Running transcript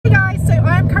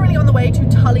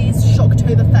Tulleys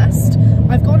Shocktober Fest.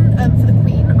 I've gone for the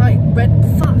Queen.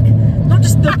 Not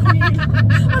just the Queen.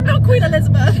 I'm not Queen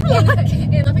Elizabeth.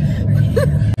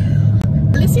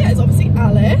 Alicia is obviously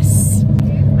Alice.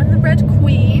 I'm the Red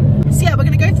Queen. So yeah, we're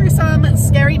gonna go through some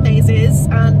scary mazes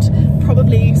and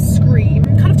probably scream.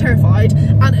 I'm kind of terrified.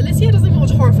 And Alicia doesn't even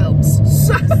watch horror films.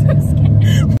 So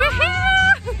we're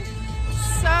here!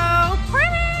 So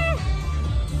pretty!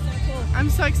 I'm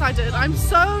so excited. I'm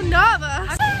so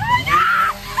nervous.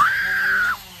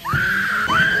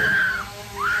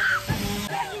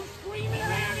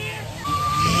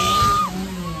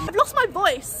 I've lost my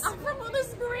voice. I'm from all the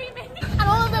screaming. And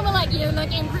all of them were like, "You're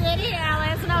looking pretty,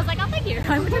 Alice." And I was like, "Oh, thank you.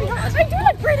 I'm pretty hot. I do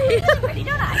look pretty. You look pretty,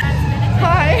 don't I?"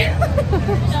 Hi.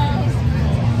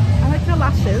 I like your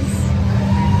lashes.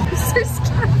 I'm so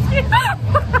scary. I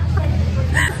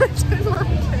don't like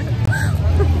it.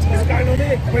 What's going on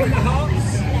here? Queen of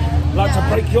Hearts? Like to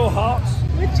break your heart?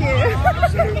 Would you?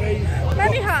 Absolutely. Let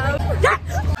me have.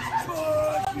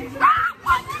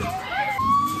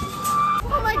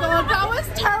 Oh my god, that was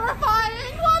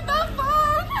terrifying! What the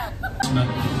fuck?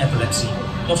 Epilepsy,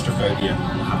 claustrophobia, or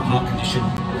have a heart condition,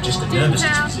 or just a nervous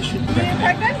disposition. Are you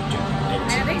pregnant? I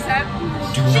don't think so.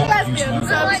 Do She's not use lesbian, mobile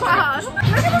so it's quite hard. Look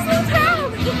at this little town!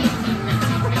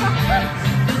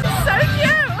 So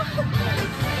cute!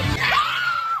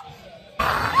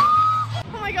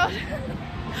 Oh my god.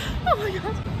 Oh my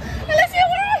god. Alicia,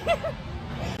 where are you?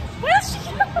 Where's she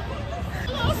going?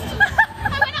 Lost. I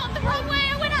went out the wrong way.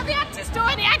 I went out the actor's door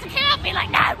and the actor came up and be like,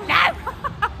 "No, no."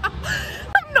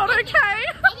 I'm not okay.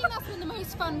 I think that's been the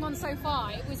most fun one so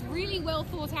far. It was really well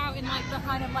thought out in like the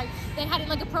kind of like, they had it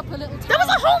like a proper little town. There was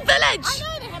a whole village! I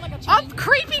know, they had like a chain. Of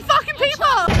creepy fucking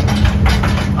people!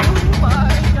 Oh my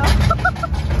god.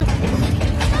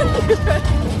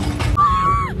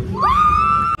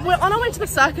 We're on our way to the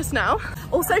circus now.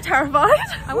 Also terrified.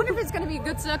 I wonder if it's going to be a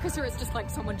good circus or it's just like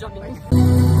someone juggling.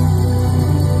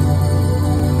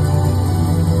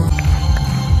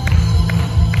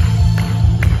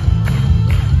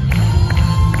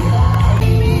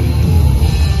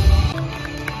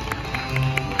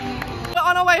 We're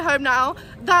on our way home now.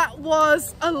 That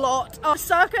was a lot. Our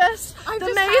circus,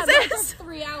 the mazes.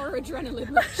 3-hour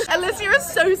adrenaline rush. Alicia is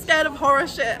so scared of horror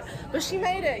shit, but she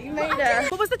made it. You made it.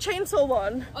 What was the chainsaw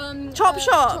one? Chop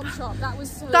Shop. Chop Shop. That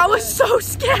was so That good. was so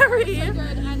scary. So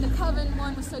good, and the Coven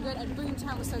one was so good, and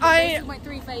Boomtown was so good. Those were my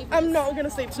 3 favorites. I'm not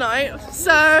gonna sleep tonight,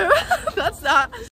 so that's that.